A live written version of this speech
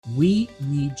We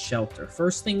need shelter.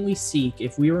 First thing we seek,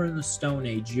 if we were in the Stone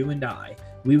Age, you and I,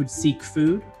 we would seek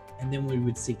food and then we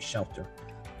would seek shelter.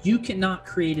 You cannot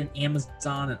create an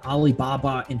Amazon and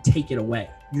Alibaba and take it away.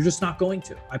 You're just not going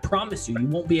to. I promise you, you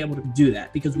won't be able to do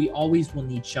that because we always will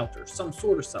need shelter, some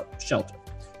sort of shelter.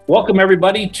 Welcome,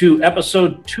 everybody, to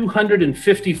episode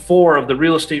 254 of the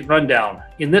Real Estate Rundown.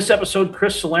 In this episode,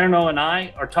 Chris Salerno and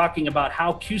I are talking about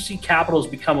how QC Capital has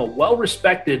become a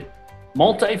well-respected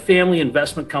multifamily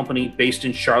investment company based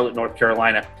in Charlotte, North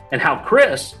Carolina, and how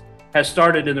Chris has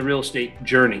started in the real estate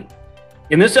journey.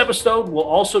 In this episode, we'll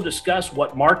also discuss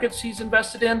what markets he's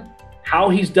invested in, how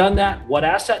he's done that, what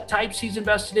asset types he's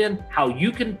invested in, how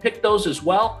you can pick those as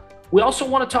well. We also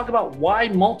want to talk about why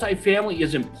multifamily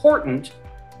is important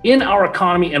in our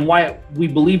economy and why we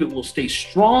believe it will stay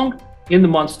strong in the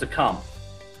months to come.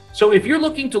 So if you're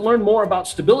looking to learn more about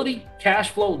stability,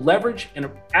 cash flow, leverage, and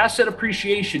asset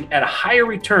appreciation at a higher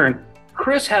return,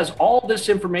 Chris has all this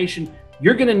information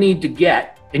you're going to need to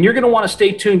get, and you're going to want to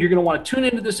stay tuned. You're going to want to tune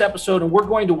into this episode, and we're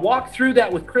going to walk through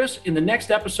that with Chris in the next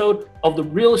episode of the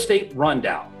Real Estate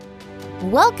Rundown.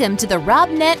 Welcome to the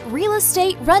RobNet Real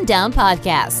Estate Rundown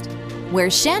podcast, where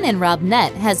Shannon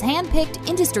RobNet has handpicked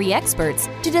industry experts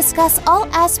to discuss all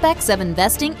aspects of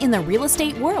investing in the real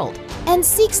estate world and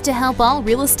seeks to help all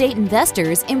real estate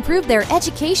investors improve their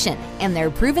education and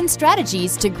their proven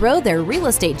strategies to grow their real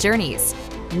estate journeys.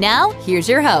 Now, here's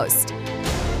your host.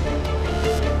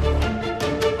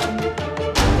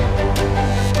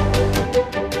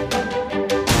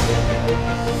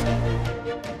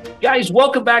 Guys,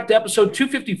 welcome back to episode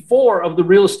 254 of the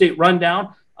Real Estate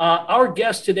Rundown. Our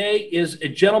guest today is a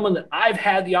gentleman that I've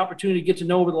had the opportunity to get to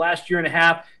know over the last year and a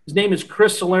half. His name is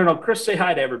Chris Salerno. Chris, say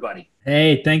hi to everybody.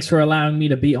 Hey, thanks for allowing me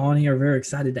to be on here. Very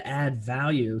excited to add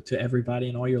value to everybody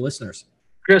and all your listeners.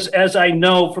 Chris, as I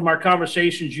know from our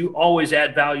conversations, you always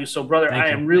add value. So, brother, I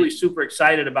am really super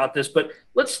excited about this. But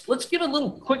let's give a little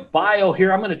quick bio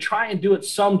here. I'm going to try and do it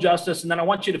some justice, and then I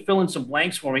want you to fill in some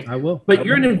blanks for me. I will. But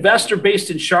you're an investor based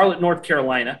in Charlotte, North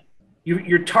Carolina.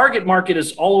 Your target market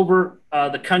is all over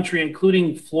the country,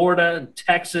 including Florida and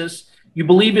Texas. You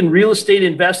believe in real estate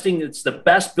investing. It's the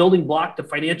best building block to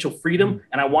financial freedom,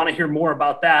 and I want to hear more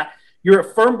about that. You're a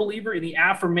firm believer in the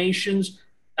affirmations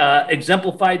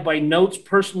exemplified by notes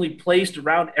personally placed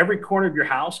around every corner of your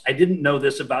house. I didn't know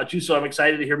this about you, so I'm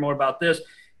excited to hear more about this.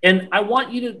 And I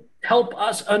want you to help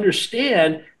us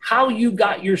understand how you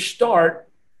got your start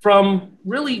from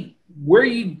really where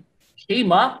you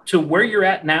came up to where you're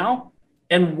at now,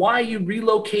 and why you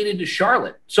relocated to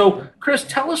Charlotte. So, Chris,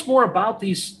 tell us more about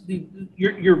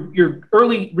your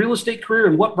early real estate career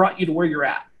and what brought you to where you're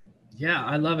at. Yeah,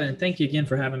 I love it, and thank you again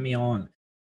for having me on.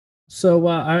 So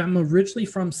I'm originally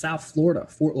from South Florida,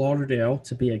 Fort Lauderdale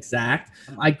to be exact.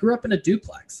 I grew up in a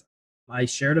duplex. I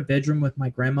shared a bedroom with my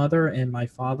grandmother, and my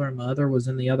father and mother was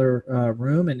in the other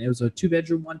room, and it was a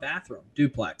 2-bedroom, 1-bathroom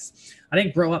duplex. I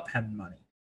didn't grow up having money.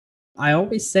 I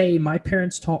always say my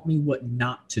parents taught me what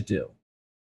not to do,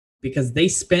 because they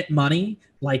spent money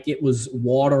like it was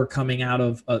water coming out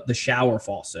of the shower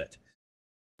faucet.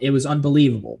 It was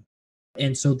unbelievable.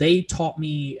 And so they taught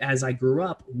me as I grew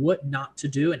up what not to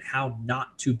do and how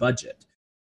not to budget.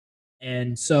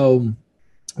 And so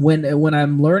when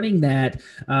I'm learning that,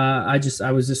 I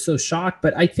was just so shocked.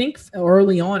 But I think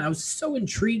early on, I was so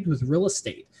intrigued with real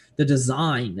estate. The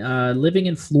design, living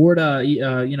in Florida,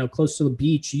 close to the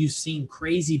beach, you've seen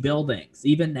crazy buildings.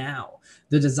 Even now,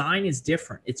 the design is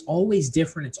different. It's always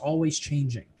different. It's always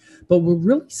changing. But what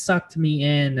really sucked me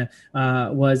in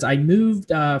was I moved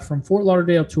from Fort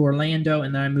Lauderdale to Orlando,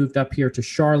 and then I moved up here to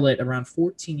Charlotte around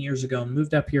 14 years ago, and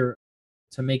moved up here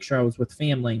to make sure I was with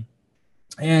family.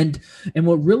 And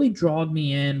what really drawed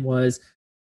me in was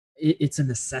it's a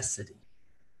necessity.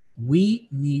 We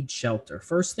need shelter.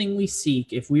 First thing we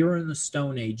seek, if we were in the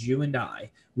Stone Age, you and I,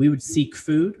 we would seek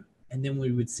food and then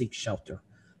we would seek shelter.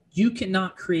 You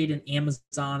cannot create an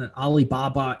Amazon and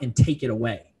Alibaba and take it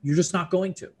away. You're just not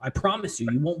going to. I promise you,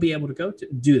 you won't be able to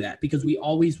do that because we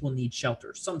always will need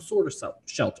shelter, some sort of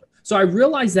shelter. So I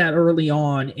realized that early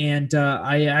on, and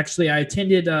I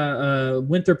attended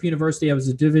Winthrop University. I was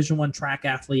a Division I track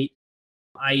athlete.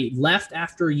 I left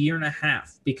after a year and a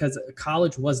half because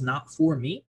college was not for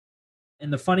me.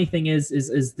 And the funny thing is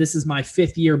this is my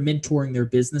 5th year mentoring their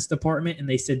business department, and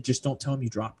they said, just don't tell them you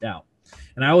dropped out.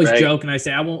 And I always joke and I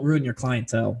say, I won't ruin your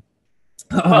clientele.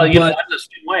 Well, I'm the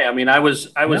same way. I mean, I was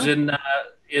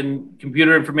in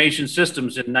computer information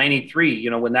systems in '93.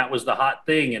 When that was the hot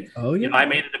thing, and I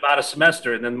made it about a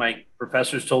semester, and then my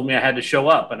professors told me I had to show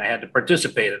up and I had to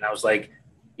participate, and I was like,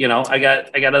 I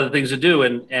got other things to do,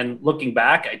 and looking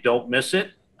back, I don't miss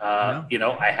it.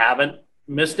 I haven't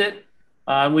missed it.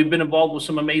 We've been involved with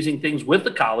some amazing things with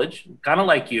the college, kind of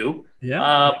like you.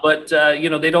 Yeah. But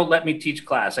they don't let me teach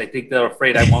class. I think they're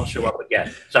afraid I won't show up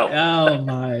again. So, oh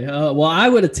my, well, I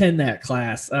would attend that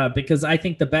class because I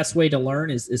think the best way to learn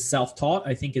is self-taught.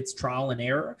 I think it's trial and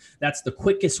error. That's the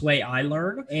quickest way I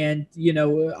learn. And,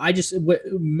 I just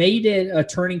made it a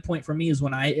turning point for me is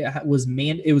when it was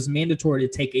mandatory to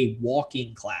take a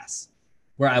walking class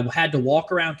where I had to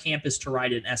walk around campus to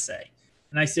write an essay.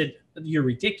 And I said, you're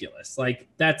ridiculous. Like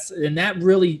that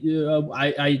really,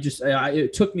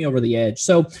 it took me over the edge.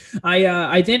 So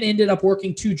I then ended up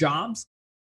working 2 jobs.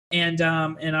 And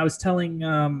I was telling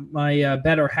my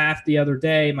better half the other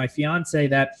day, my fiance,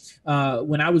 that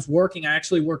when I was working, I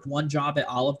actually worked 1 job at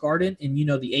Olive Garden. And,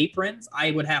 the aprons,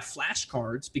 I would have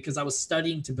flashcards because I was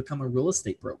studying to become a real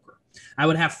estate broker. I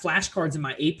would have flashcards in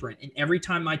my apron. And every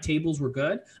time my tables were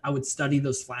good, I would study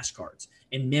those flashcards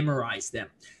and memorize them.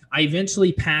 I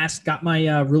eventually got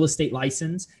my real estate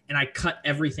license, and I cut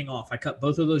everything off. I cut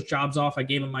both of those jobs off. I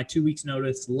gave them my 2 weeks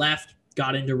notice, left,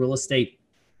 got into real estate.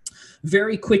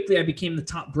 Very quickly, I became the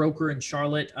top broker in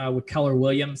Charlotte with Keller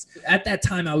Williams. At that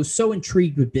time, I was so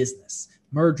intrigued with business,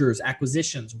 mergers,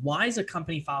 acquisitions. Why is a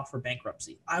company file for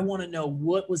bankruptcy? I want to know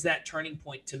what was that turning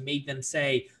point to make them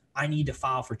say, I need to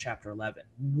file for Chapter 11.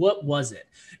 What was it?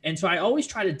 And so I always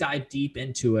try to dive deep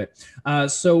into it.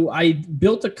 So I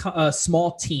built a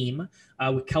small team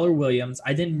with Keller Williams.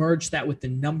 I then merged that with the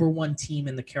number 1 team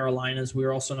in the Carolinas. We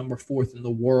were also number 4th in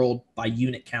the world by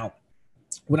unit count.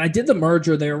 When I did the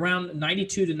merger, they were around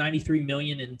 92 to 93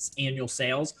 million in annual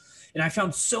sales. And I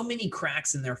found so many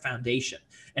cracks in their foundation.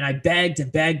 And I begged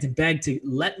and begged and begged to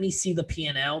let me see the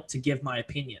P&L to give my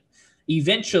opinion.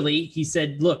 Eventually, he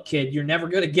said, look, kid, you're never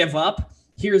going to give up.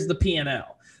 Here's the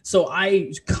P&L. So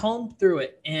I combed through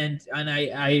it and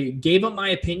I gave him my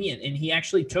opinion, and he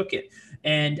actually took it.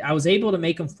 And I was able to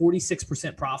make them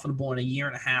 46% profitable in a year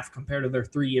and a half compared to their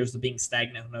 3 years of being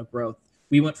stagnant with no growth.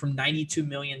 We went from 92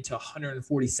 million to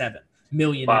 147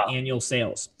 million in annual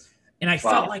sales. And I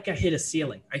felt like I hit a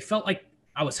ceiling. I felt like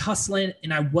I was hustling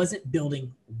and I wasn't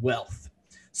building wealth.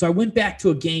 So I went back to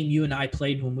a game you and I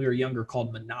played when we were younger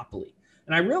called Monopoly.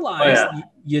 And I realized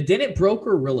you didn't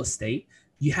broker real estate.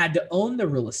 You had to own the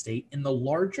real estate. And the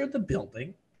larger the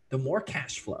building, the more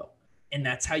cash flow. And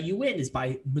that's how you win, is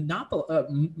by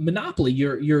monopoly.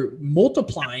 You're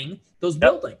multiplying those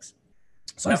buildings.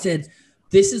 So I said,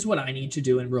 this is what I need to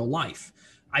do in real life.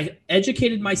 I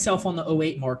educated myself on the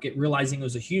 2008 market, realizing it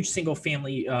was a huge single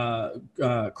family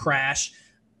crash.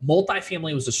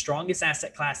 Multifamily was the strongest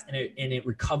asset class, and it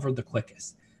recovered the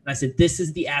quickest. And I said, this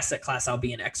is the asset class I'll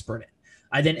be an expert in.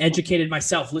 I then educated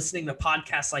myself, listening to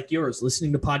podcasts like yours,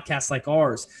 listening to podcasts like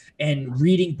ours, and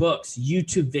reading books,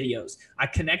 YouTube videos. I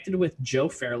connected with Joe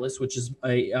Fairless, which is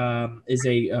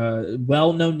a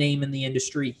well-known name in the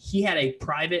industry. He had a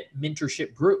private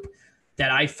mentorship group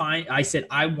that I said,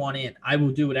 I want in. I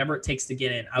will do whatever it takes to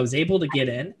get in. I was able to get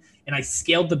in, and I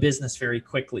scaled the business very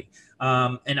quickly.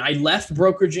 And I left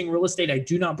brokeraging real estate. I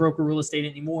do not broker real estate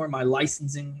anymore. My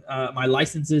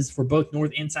licenses for both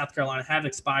North and South Carolina have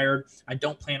expired. I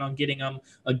don't plan on getting them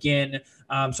again.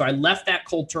 So I left that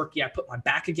cold turkey. I put my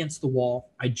back against the wall.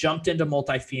 I jumped into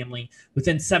multifamily.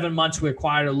 Within 7 months, we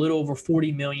acquired a little over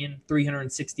 40 million,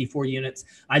 364 units.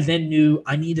 I then knew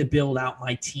I need to build out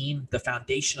my team, the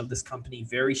foundation of this company,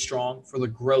 very strong for the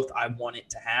growth I want it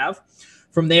to have.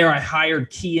 From there, I hired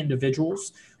key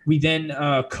individuals. We then,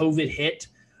 COVID hit,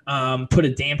 put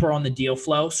a damper on the deal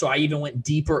flow. So I even went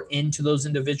deeper into those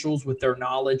individuals with their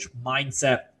knowledge,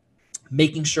 mindset,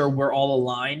 making sure we're all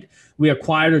aligned. We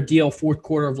acquired a deal fourth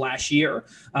quarter of last year,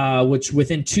 which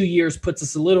within 2 years puts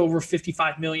us a little over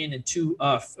 55 million and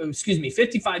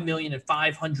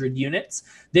 500 units.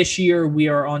 This year, we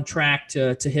are on track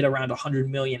to hit around 100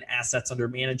 million assets under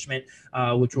management,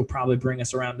 which will probably bring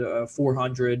us around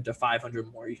 400 to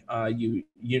 500 more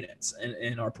units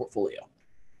in our portfolio.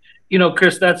 You know,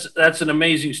 Chris, that's an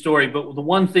amazing story. But the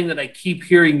one thing that I keep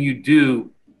hearing you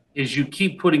do is you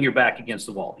keep putting your back against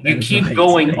the wall. You keep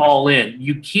going all in.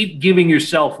 You keep giving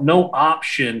yourself no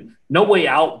option, no way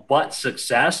out but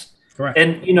success. Correct.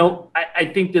 And, you know,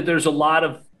 I think that there's a lot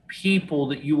of people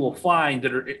that you will find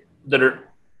that are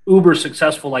uber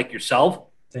successful like yourself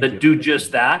that do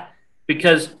just that.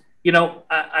 Because, you know,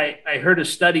 I heard a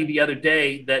study the other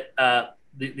day that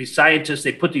the scientists,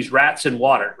 they put these rats in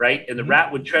water, right? And the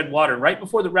rat would tread water. And right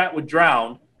before the rat would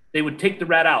drown, they would take the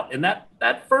rat out. And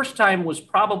that first time was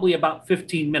probably about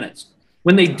 15 minutes.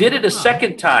 When they did it a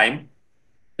second time,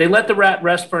 they let the rat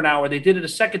rest for an hour. They did it a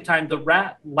second time. The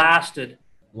rat lasted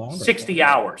 60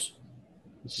 hours.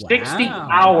 60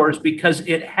 hours because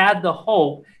it had the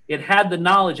hope. it had the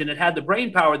knowledge and it had the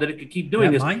brain power that it could keep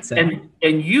doing this. Mindset.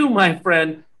 And you, my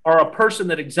friend, are a person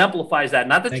that exemplifies that.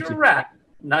 Not that you're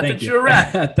a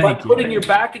rat, but putting your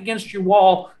back against your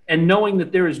wall and knowing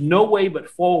that there is no way but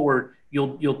forward.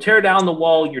 You'll tear down the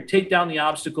wall, you'll take down the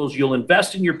obstacles, you'll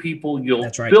invest in your people, you'll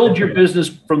build your business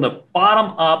from the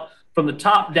bottom up, from the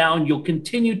top down. You'll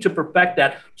continue to perfect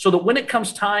that so that when it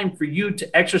comes time for you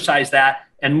to exercise that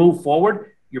and move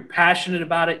forward, you're passionate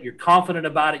about it, you're confident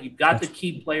about it, you've got the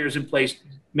key players in place.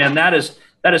 Man, that is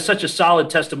such a solid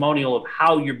testimonial of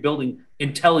how you're building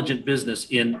intelligent business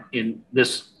in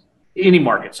any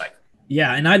market cycle.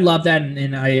 Yeah, and I love that,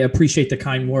 and I appreciate the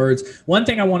kind words. One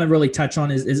thing I want to really touch on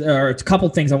or a couple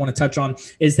of things I want to touch on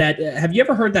is that have you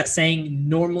ever heard that saying,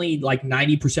 normally like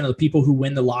 90% of the people who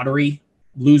win the lottery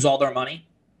lose all their money?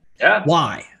 Yeah.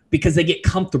 Why? Because they get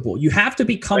comfortable. You have to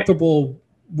be comfortable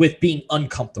with being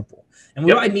uncomfortable. And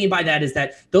what I mean by that is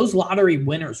that those lottery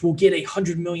winners will get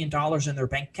 $100 million in their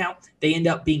bank account. They end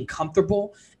up being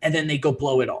comfortable, and then they go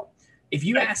blow it all. If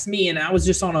you ask me, and I was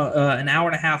just on an hour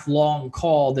and a half long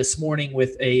call this morning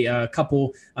with a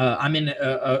couple, I'm in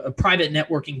a private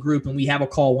networking group, and we have a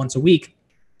call once a week,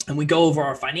 and we go over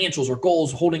our financials, our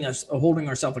goals, holding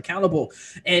ourselves accountable.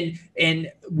 And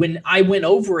when I went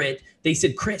over it, they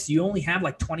said, Chris, you only have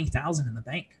like 20,000 in the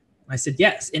bank. I said,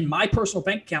 yes. In my personal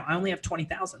bank account, I only have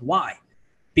 20,000. Why?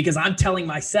 Because I'm telling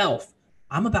myself,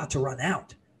 I'm about to run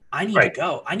out. I need to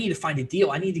go. I need to find a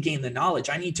deal. I need to gain the knowledge.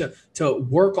 I need to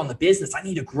work on the business. I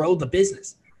need to grow the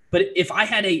business. But if I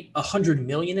had 100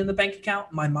 million in the bank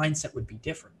account, my mindset would be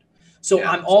different. So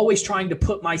I'm always trying to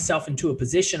put myself into a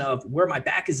position of where my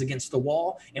back is against the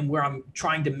wall and where I'm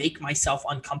trying to make myself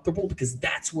uncomfortable, because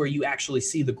that's where you actually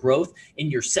see the growth in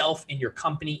yourself, in your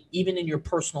company, even in your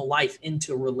personal life,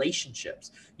 into relationships.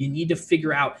 You need to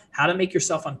figure out how to make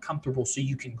yourself uncomfortable so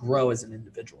you can grow as an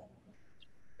individual.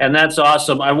 And that's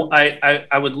awesome. I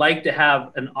would like to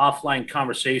have an offline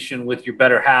conversation with your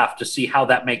better half to see how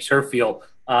that makes her feel.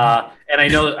 And I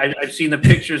know I've seen the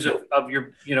pictures of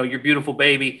your beautiful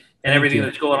baby and everything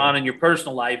that's going on in your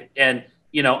personal life. And,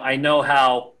 I know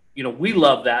how, we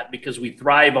love that because we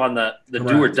thrive on the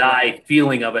do or die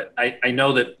feeling of it. I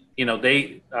know that,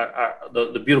 they are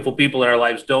the beautiful people in our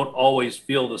lives don't always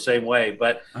feel the same way,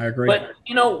 but I agree. But,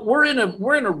 we're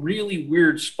in a really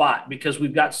weird spot because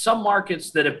we've got some markets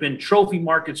that have been trophy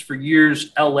markets for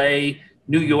years, LA,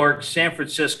 New York, San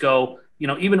Francisco.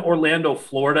 Even Orlando,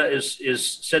 Florida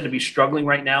is said to be struggling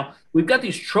right now. We've got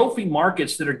these trophy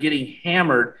markets that are getting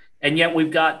hammered, and yet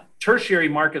we've got tertiary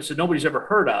markets that nobody's ever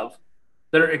heard of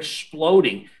that are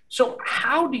exploding. So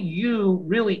how do you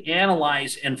really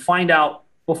analyze and find out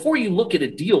before you look at a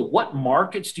deal, what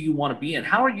markets do you want to be in?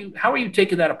 How are you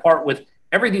taking that apart with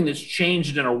everything that's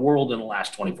changed in our world in the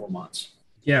last 24 months?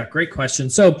 Yeah, great question.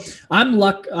 So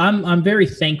I'm very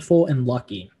thankful and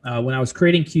lucky. When I was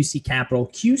creating QC Capital,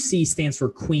 QC stands for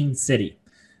Queen City.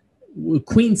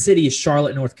 Queen City is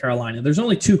Charlotte, North Carolina. There's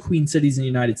only 2 Queen Cities in the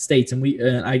United States, and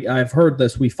I've heard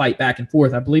this. We fight back and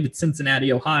forth. I believe it's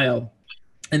Cincinnati, Ohio,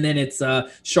 and then it's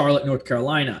Charlotte, North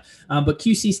Carolina. But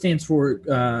QC stands for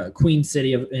Queen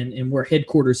City, and we're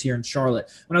headquarters here in Charlotte.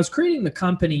 When I was creating the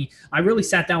company, I really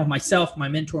sat down with myself, my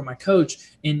mentor, my coach,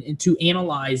 and to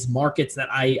analyze markets that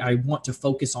I want to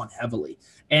focus on heavily.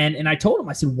 And I told him,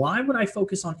 I said, why would I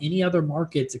focus on any other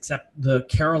markets except the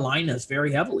Carolinas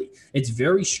very heavily? It's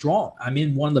very strong. I'm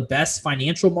in one of the best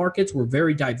financial markets. We're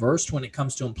very diverse when it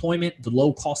comes to employment, the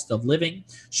low cost of living.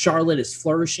 Charlotte is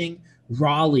flourishing.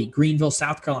 Raleigh, Greenville,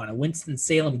 South Carolina,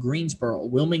 Winston-Salem, Greensboro,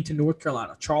 Wilmington, North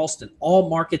Carolina, Charleston, all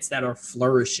markets that are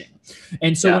flourishing.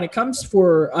 And so when it comes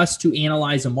for us to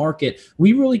analyze a market,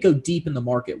 we really go deep in the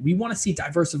market. We want to see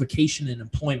diversification in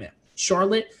employment.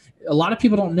 Charlotte, a lot of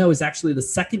people don't know, is actually the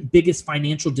second biggest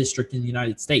financial district in the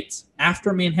United States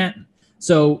after Manhattan.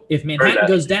 So if Manhattan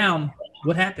goes down,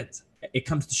 what happens? It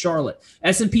comes to Charlotte.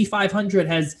 S&P 500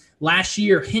 has last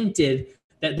year hinted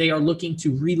that they are looking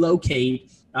to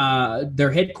relocate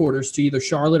their headquarters to either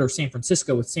Charlotte or San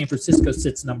Francisco, with San Francisco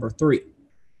sits number 3.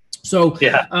 So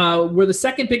we're the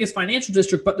second biggest financial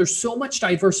district, but there's so much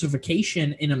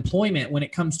diversification in employment when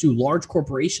it comes to large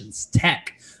corporations,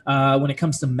 tech, when it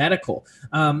comes to medical,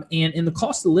 and the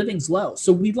cost of living is low.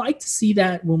 So we'd like to see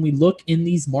that when we look in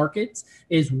these markets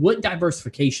is what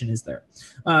diversification is there.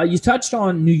 You touched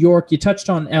on New York. You touched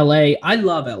on LA. I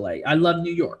love LA. I love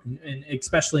New York, and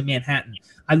especially Manhattan.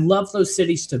 I love those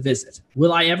cities to visit.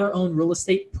 Will I ever own real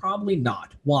estate? Probably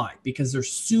not. Why? Because they're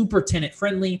super tenant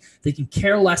friendly. They can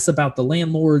care less about the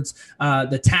landlords.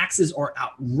 The taxes are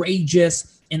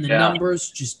outrageous, and the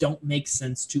numbers just don't make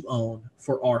sense to own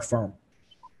for our firm.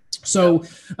 So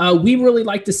we really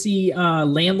like to see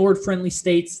landlord-friendly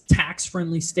states,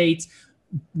 tax-friendly states.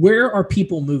 Where are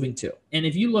people moving to? And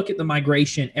if you look at the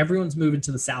migration, everyone's moving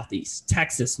to the Southeast: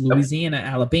 Texas, Louisiana,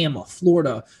 Alabama,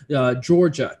 Florida,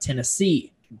 Georgia,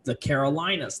 Tennessee, the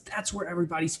Carolinas. That's where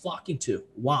everybody's flocking to.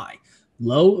 Why?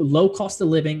 Low cost of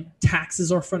living,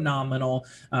 taxes are phenomenal,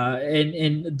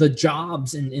 and the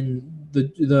jobs and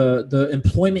the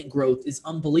employment growth is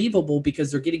unbelievable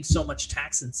because they're getting so much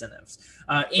tax incentives,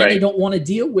 and they don't want to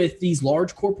deal with these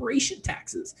large corporation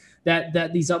taxes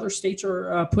that these other states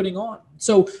are putting on.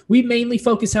 So we mainly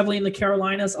focus heavily in the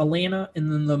Carolinas, Atlanta,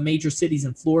 and then the major cities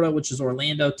in Florida, which is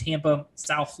Orlando, Tampa,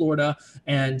 South Florida,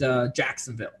 and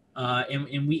Jacksonville.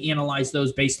 And we analyze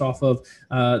those based off of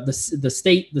the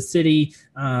state, the city,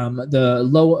 the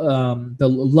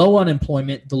low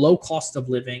unemployment, the low cost of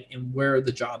living, and where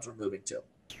the jobs are moving to.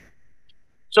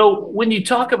 So when you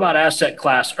talk about asset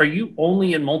class, are you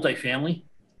only in multifamily?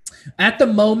 At the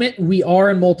moment, we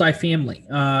are in multifamily,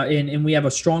 and we have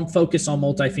a strong focus on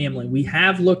multifamily. We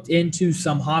have looked into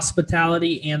some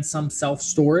hospitality and some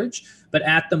self-storage, but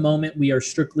at the moment, we are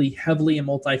strictly heavily in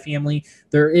multifamily.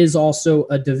 There is also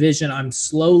a division I'm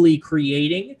slowly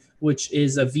creating, which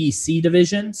is a VC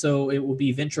division. So it will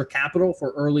be venture capital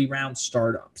for early round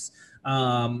startups.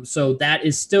 So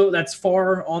that's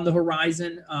far on the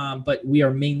horizon, but we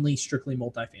are mainly strictly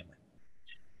multifamily.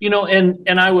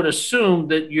 And I would assume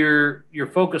that your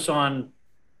focus on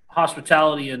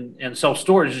hospitality and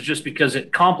self-storage is just because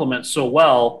it complements so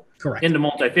well into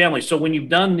multifamily. So when you've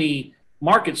done the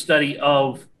market study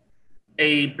of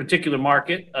a particular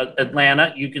market,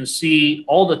 Atlanta, you can see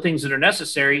all the things that are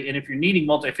necessary. And if you're needing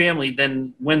multifamily,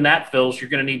 then when that fills,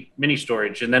 you're going to need mini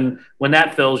storage. And then when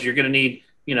that fills, you're going to need,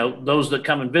 those that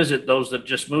come and visit, those that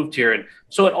just moved here. And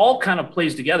so it all kind of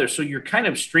plays together. So you're kind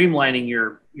of streamlining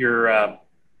your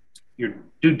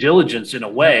due diligence in a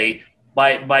way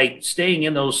by staying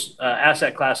in those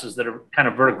asset classes that are kind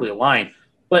of vertically aligned.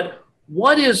 But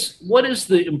what is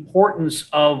the importance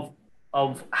of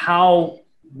how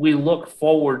we look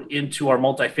forward into our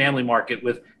multifamily market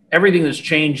with everything that's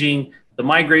changing, the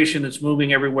migration that's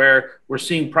moving everywhere? We're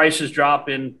seeing prices drop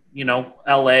in,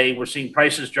 LA. We're seeing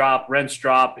prices drop, rents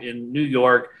drop in New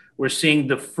York. We're seeing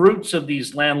the fruits of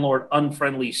these landlord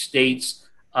unfriendly states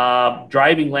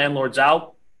driving landlords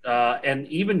out. And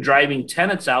even driving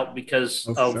tenants out because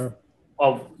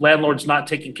of landlords not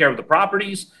taking care of the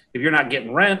properties. If you're not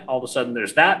getting rent, all of a sudden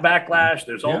there's that backlash.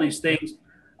 There's all these things.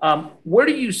 Where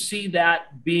do you see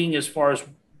that being as far as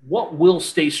what will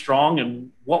stay strong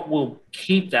and what will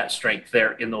keep that strength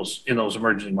there in those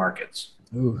emerging markets?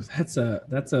 Ooh, that's a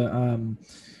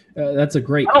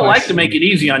great I don't like to make it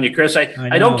easy on you, Chris.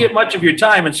 I don't get much of your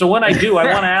time. And so when I do, I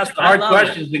want to ask the hard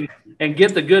questions and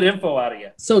get the good info out of you.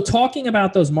 So talking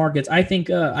about those markets, I think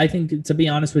to be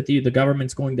honest with you, the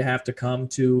government's going to have to come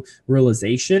to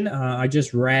realization. I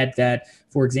just read that,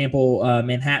 for example,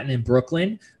 Manhattan and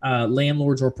Brooklyn,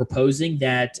 landlords are proposing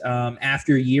that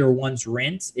after year one's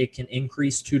rent, it can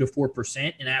increase 2 to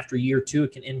 4%, and after year two,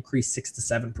 it can increase 6 to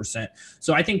 7%.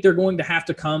 So I think they're going to have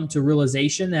to come to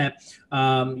realization that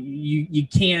you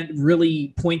can't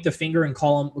really point the finger and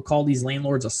call these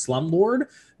landlords a slumlord,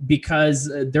 because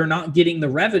they're not getting the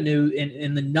revenue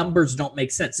and the numbers don't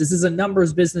make sense. This is a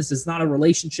numbers business. It's not a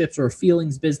relationships or a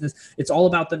feelings business. It's all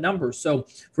about the numbers. So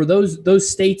for those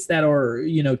states that are,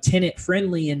 tenant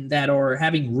friendly and that are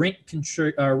having rent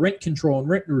control and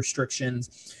rent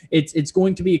restrictions, it's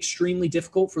going to be extremely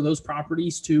difficult for those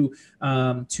properties to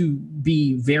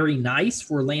be very nice,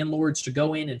 for landlords to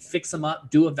go in and fix them up,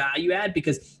 do a value add,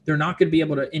 because they're not going to be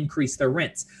able to increase their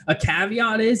rents. A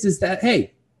caveat is that,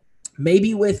 hey,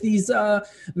 maybe with these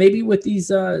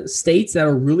states that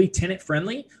are really tenant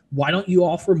friendly, why don't you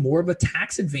offer more of a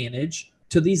tax advantage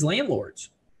to these landlords?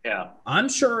 Yeah, I'm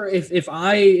sure if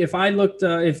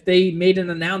they made an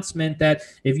announcement that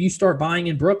if you start buying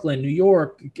in Brooklyn, New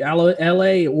York,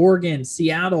 LA, Oregon,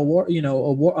 Seattle,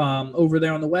 over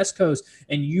there on the West Coast,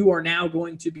 and you are now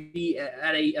going to be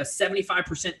at a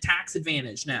 75% tax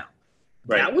advantage now.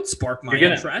 Right. That would spark my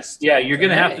interest. Yeah, you're going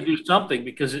to have to do something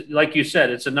because, like you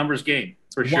said, it's a numbers game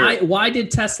for sure. Why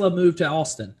did Tesla move to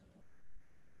Austin?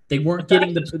 They weren't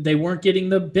getting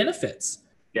the benefits.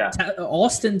 Yeah.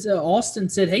 Austin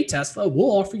said, "Hey, Tesla,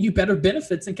 we'll offer you better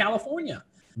benefits in California."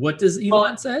 What does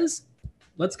Elon says?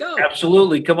 Let's go.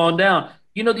 Absolutely, come on down.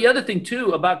 The other thing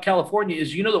too about California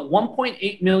is that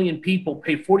 1.8 million people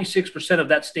pay 46% of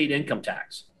that state income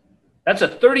tax. That's a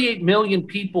 38 million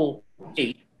people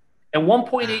state. And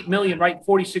 1.8 million write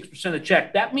 46% of the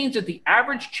check. That means that the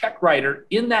average check writer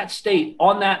in that state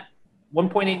on that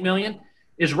 1.8 million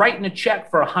is writing a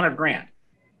check for $100,000.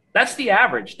 That's the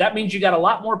average. That means you got a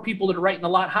lot more people that are writing a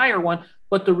lot higher one.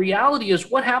 But the reality is,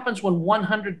 what happens when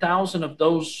 100,000 of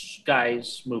those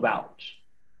guys move out?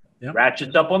 Yep.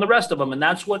 Ratchets up on the rest of them. And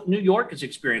that's what New York is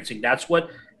experiencing. That's what,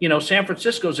 San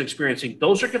Francisco is experiencing.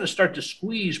 Those are going to start to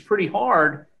squeeze pretty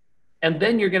hard. And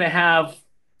then you're going to have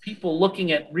people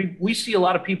looking at, we see a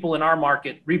lot of people in our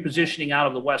market repositioning out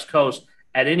of the West Coast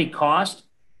at any cost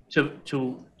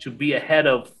to be ahead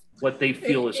of what they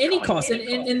feel is any cost.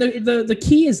 And the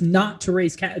key is not to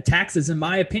raise taxes, in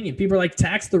my opinion. People are like,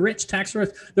 tax the rich, tax the rich.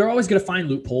 They're always going to find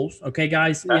loopholes. Okay,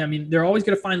 guys. Yeah, I mean, they're always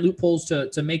going to find loopholes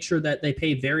to make sure that they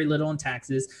pay very little in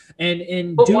taxes.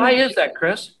 But why is that,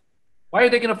 Chris? Why are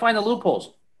they going to find the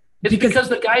loopholes? It's because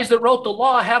the guys that wrote the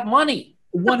law have money.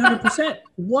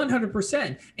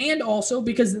 100%. And also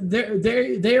because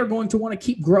they are going to want to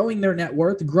keep growing their net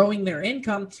worth, growing their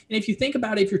income. And if you think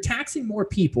about it, if you're taxing more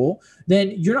people,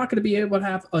 then you're not going to be able to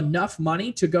have enough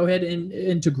money to go ahead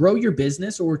and to grow your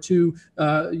business or to,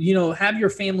 have your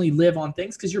family live on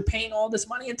things because you're paying all this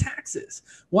money in taxes.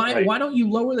 Why don't you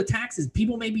lower the taxes?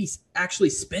 People maybe actually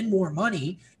spend more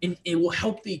money and it will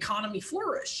help the economy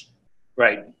flourish.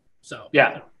 Right. So,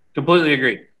 yeah, completely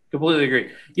agree.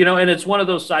 And it's one of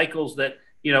those cycles that,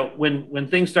 when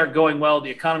things start going well, the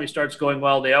economy starts going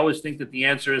well, they always think that the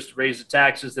answer is to raise the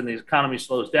taxes, then the economy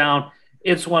slows down.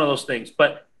 It's one of those things.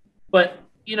 But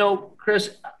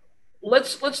Chris,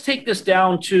 let's take this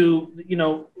down to,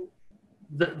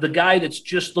 the guy that's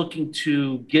just looking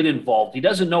to get involved. He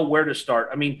doesn't know where to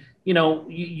start. I mean,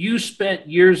 you spent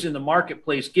years in the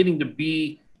marketplace getting to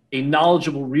be a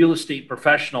knowledgeable real estate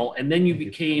professional, and then you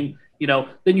became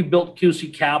then you built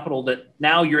QC Capital that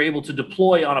now you're able to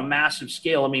deploy on a massive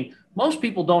scale. I mean, most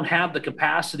people don't have the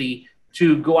capacity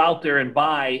to go out there and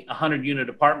buy a 100-unit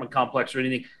apartment complex or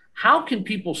anything. How can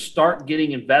people start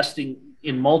investing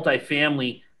in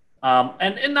multifamily?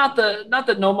 And not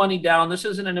that no money down, this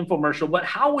isn't an infomercial, but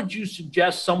how would you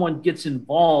suggest someone gets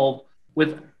involved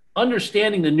with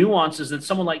understanding the nuances that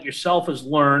someone like yourself has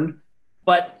learned,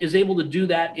 but is able to do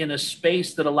that in a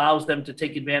space that allows them to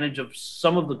take advantage of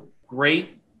some of the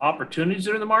great opportunities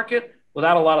that are in the market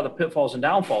without a lot of the pitfalls and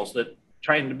downfalls that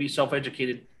trying to be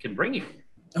self-educated can bring you?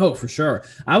 Oh, for sure.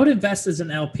 I would invest as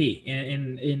an LP.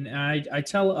 And I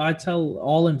tell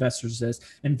all investors this: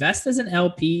 invest as an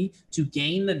LP to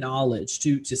gain the knowledge,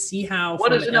 to see how.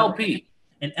 What is an LP?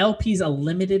 An LP is a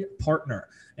limited partner.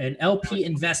 An LP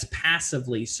invests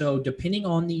passively. So depending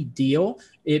on the deal,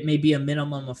 it may be a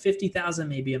minimum of 50,000,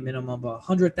 maybe a minimum of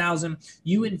 100,000.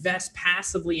 You invest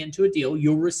passively into a deal.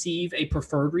 You'll receive a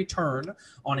preferred return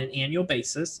on an annual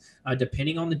basis,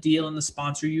 depending on the deal and the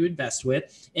sponsor you invest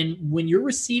with. And when you're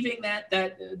receiving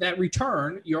that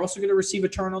return, you're also going to receive a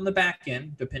turn on the back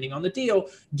end, depending on the deal.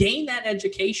 Gain that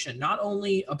education, not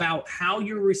only about how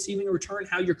you're receiving a return,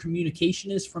 how your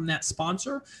communication is from that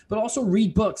sponsor, but also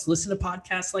read books, listen to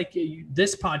podcasts like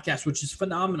this podcast, which is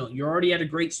phenomenal. You're already at a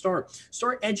great start.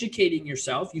 Start educating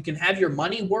yourself. You can have your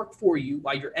money work for you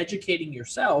while you're educating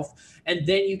yourself. And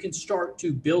then you can start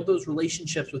to build those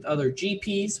relationships with other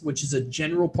GPs, which is a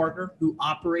general partner who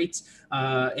operates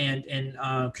and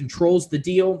controls the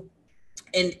deal.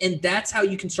 And that's how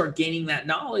you can start gaining that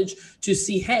knowledge to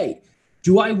see, hey,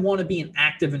 do I want to be an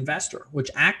active investor? Which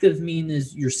active means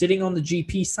is you're sitting on the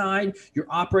GP side, you're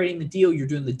operating the deal, you're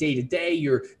doing the day-to-day,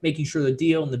 you're making sure the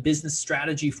deal and the business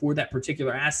strategy for that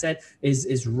particular asset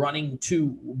is running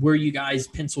to where you guys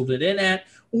penciled it in at.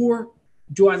 Or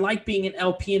do I like being an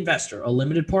LP investor, a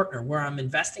limited partner, where I'm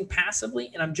investing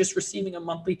passively and I'm just receiving a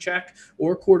monthly check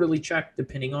or quarterly check,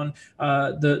 depending on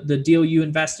the deal you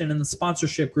invest in the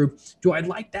sponsorship group? Do I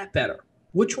like that better?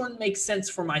 Which one makes sense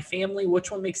for my family?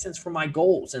 Which one makes sense for my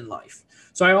goals in life?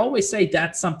 So I always say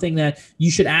that's something that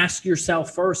you should ask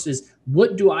yourself first is,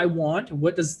 what do I want?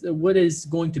 What is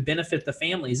going to benefit the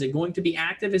family? Is it going to be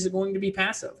active? Is it going to be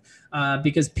passive?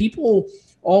 Because people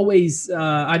always,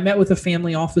 I met with a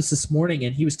family office this morning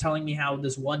and he was telling me how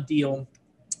this one deal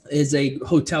is a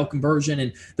hotel conversion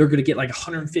and they're going to get like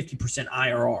 150%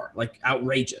 IRR, like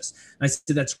outrageous. And I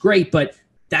said, that's great, but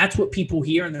that's what people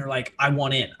hear and they're like, I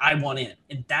want in.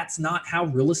 And that's not how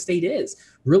real estate is.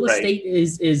 Real estate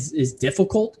is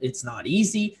difficult. It's not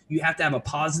easy. You have to have a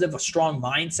positive, a strong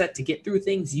mindset to get through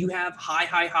things. You have high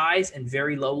highs and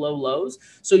very low lows.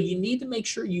 So you need to make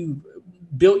sure you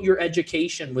built your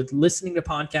education with listening to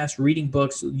podcasts, reading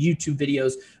books, YouTube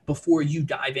videos before you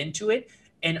dive into it.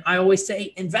 And I always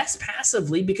say invest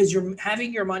passively because you're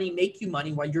having your money make you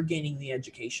money while you're gaining the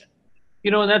education.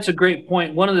 And that's a great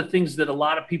point. One of the things that a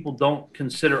lot of people don't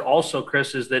consider also,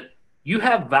 Chris, is that you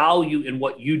have value in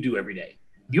what you do every day.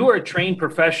 You are a trained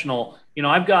professional You know,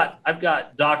 I've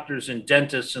got doctors and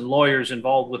dentists and lawyers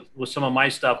involved with some of my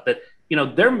stuff that, you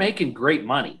know, they're making great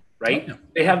money, right? Oh, yeah.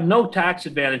 They have no tax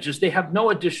advantages. They have no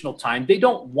additional time. They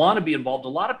don't want to be involved. A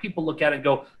lot of people look at it and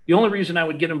go, the only reason I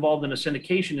would get involved in a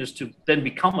syndication is to then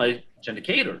become a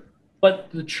syndicator. But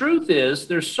the truth is,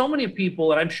 there's so many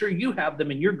people, and I'm sure you have them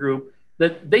in your group,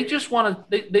 that they just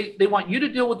want to, they want you to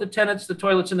deal with the tenants, the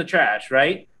toilets, and the trash,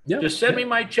 right? Yep. Just send me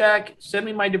my check, send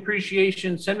me my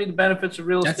depreciation, send me the benefits of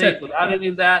real That's estate it. without any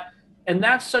of that. And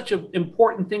that's such an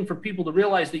important thing for people to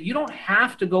realize, that you don't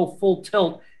have to go full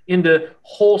tilt into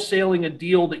wholesaling a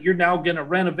deal that you're now going to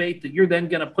renovate, that you're then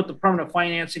going to put the permanent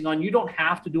financing on. You don't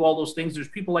have to do all those things. There's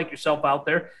people like yourself out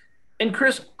there. And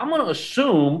Chris, I'm going to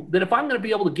assume that if I'm going to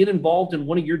be able to get involved in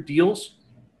one of your deals,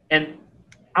 and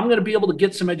I'm going to be able to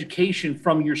get some education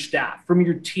from your staff, from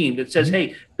your team that says,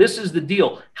 hey, this is the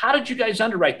deal. How did you guys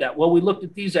underwrite that? Well, we looked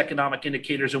at these economic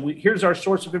indicators, and here's our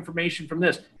source of information from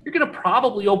this. You're going to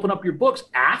probably open up your books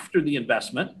after the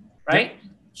investment, right?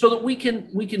 So that we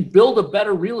can build a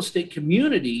better real estate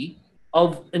community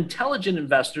of intelligent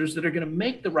investors that are going to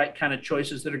make the right kind of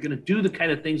choices, that are going to do the kind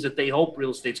of things that they hope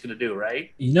real estate's going to do,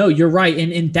 right? You know, you're right.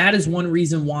 And that is one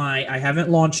reason why I haven't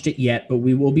launched it yet, but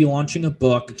we will be launching a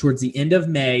book towards the end of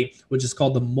May, which is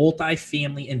called the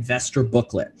Multifamily Investor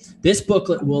Booklet. This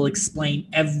booklet will explain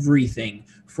everything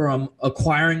from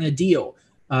acquiring a deal,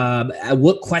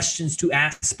 what questions to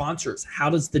ask sponsors, how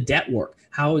does the debt work,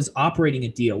 how is operating a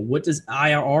deal, what does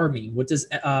IRR mean, what does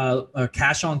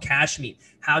cash on cash mean,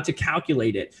 how to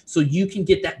calculate it, so you can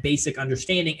get that basic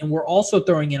understanding. And we're also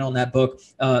throwing in on that book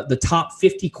the top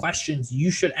 50 questions you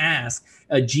should ask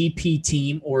a GP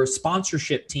team or a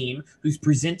sponsorship team who's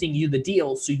presenting you the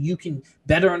deal, so you can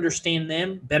better understand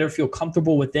them, better feel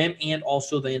comfortable with them, and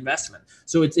also the investment.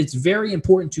 So it's very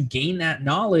important to gain that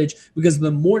knowledge, because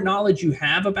the more knowledge you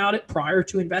have about it prior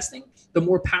to investing, the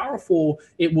more powerful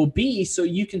it will be. So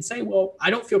you can say, well,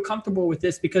 I don't feel comfortable with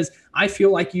this because I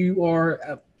feel like you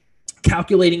are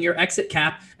calculating your exit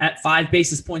cap at 5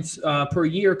 basis points per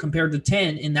year compared to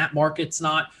 10, and that market's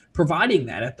not providing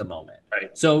that at the moment.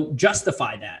 Right. So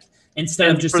justify that instead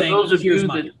and of just for saying, those of here's you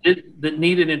money. that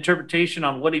need an interpretation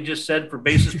on what he just said for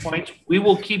basis points, we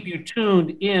will keep you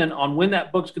tuned in on when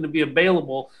that book's going to be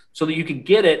available so that you can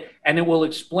get it, and it will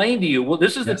explain to you. Well,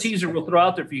 this is the teaser we'll throw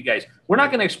out there for you guys. We're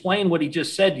not going to explain what he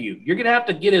just said to you. You're going to have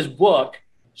to get his book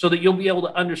so that you'll be able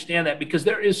to understand that, because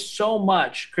there is so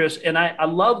much, Chris. And I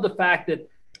love the fact that,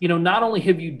 you know, not only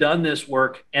have you done this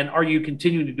work and are you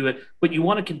continuing to do it, but you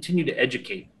want to continue to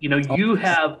educate. You know, you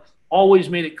have always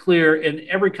made it clear in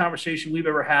every conversation we've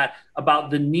ever had about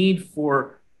the need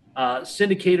for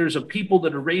syndicators of people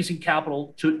that are raising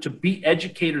capital to be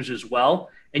educators as well.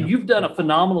 And you've done a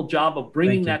phenomenal job of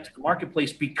bringing that to the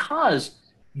marketplace, because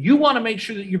you want to make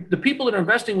sure that the people that are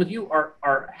investing with you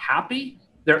are happy.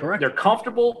 They're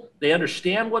comfortable. They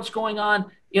understand what's going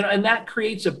on, you know, and that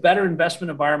creates a better investment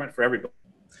environment for everybody.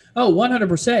 Oh,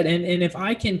 100%. And if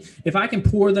I can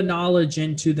pour the knowledge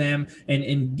into them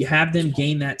and have them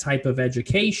gain that type of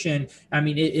education, I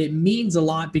mean, it means a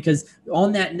lot, because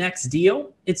on that next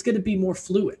deal, it's going to be more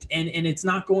fluid, and it's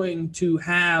not going to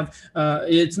have,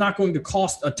 it's not going to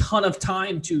cost a ton of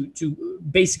time to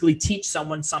basically teach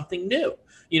someone something new.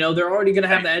 You know, they're already going to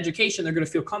have the education. They're going to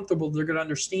feel comfortable. They're going to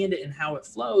understand it and how it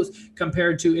flows,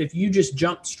 compared to if you just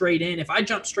jump straight in. If I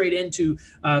jump straight into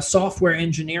software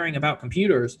engineering about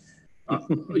computers,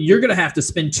 you're going to have to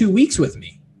spend 2 weeks with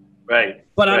me. Right.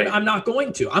 But I'm not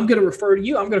going to. I'm going to refer to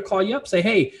you. I'm going to call you up, say,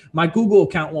 hey, my Google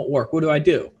account won't work. What do I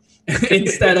do?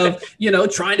 Instead of, you know,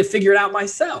 trying to figure it out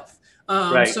myself.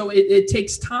 So it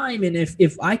takes time. And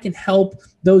if I can help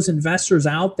those investors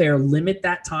out there limit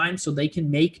that time so they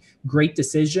can make great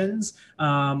decisions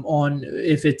on,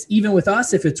 if it's even with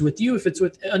us, if it's with you, if it's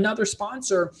with another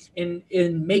sponsor, and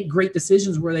make great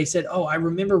decisions where they said, oh, I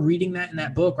remember reading that in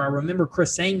that book, or I remember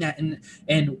Chris saying that,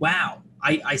 and wow,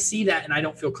 I see that and I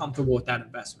don't feel comfortable with that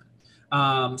investment.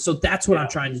 So that's what I'm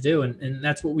trying to do. And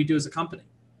that's what we do as a company.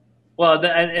 Well,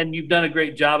 and you've done a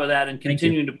great job of that, and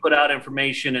continuing to put out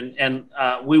information, and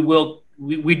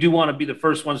we do want to be the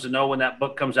first ones to know when that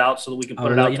book comes out, so that we can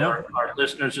put it out to our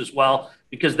listeners as well,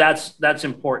 because that's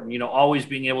important. You know, always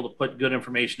being able to put good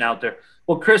information out there.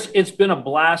 Well, Chris, it's been a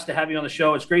blast to have you on the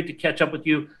show. It's great to catch up with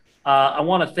you. I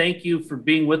want to thank you for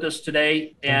being with us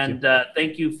today, and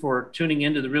thank you for tuning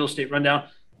into the Real Estate Rundown.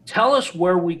 Tell us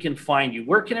where we can find you.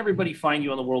 Where can everybody find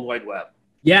you on the World Wide Web?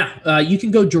 Yeah, you can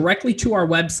go directly to our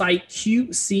website,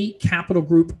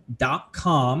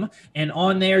 qccapitalgroup.com. And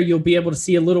on there, you'll be able to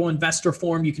see a little investor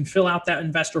form. You can fill out that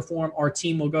investor form. Our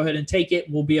team will go ahead and take it.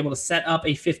 We'll be able to set up a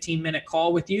 15-minute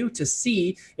call with you to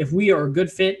see if we are a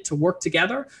good fit to work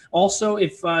together. Also,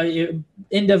 if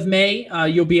end of May,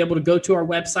 you'll be able to go to our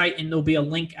website and there'll be a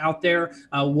link out there.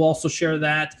 We'll also share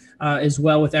that as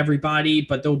well with everybody,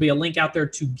 but there'll be a link out there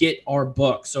to get our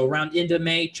book. So around end of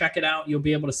May, check it out. You'll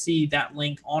be able to see that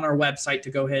link on our website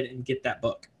to go ahead and get that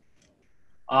book.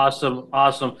 Awesome.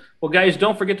 Well, guys,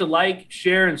 don't forget to like,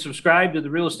 share, and subscribe to the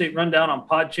Real Estate Rundown on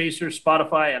Podchaser,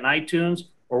 Spotify, and iTunes,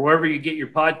 or wherever you get your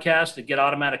podcasts to get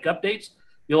automatic updates.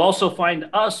 You'll also find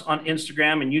us on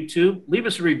Instagram and YouTube. Leave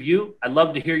us a review. I'd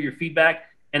love to hear your feedback.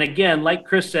 And again, like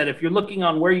Chris said, if you're looking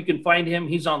on where you can find him,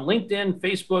 he's on LinkedIn,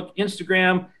 Facebook,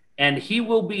 Instagram, and he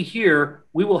will be here.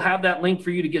 We will have that link for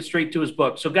you to get straight to his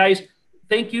book. So guys,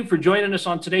 thank you for joining us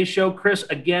on today's show. Chris,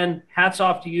 again, hats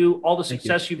off to you. All the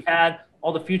success you've had,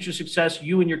 all the future success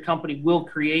you and your company will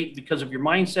create because of your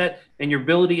mindset and your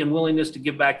ability and willingness to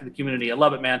give back to the community. I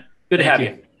love it, man. Good to have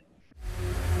you.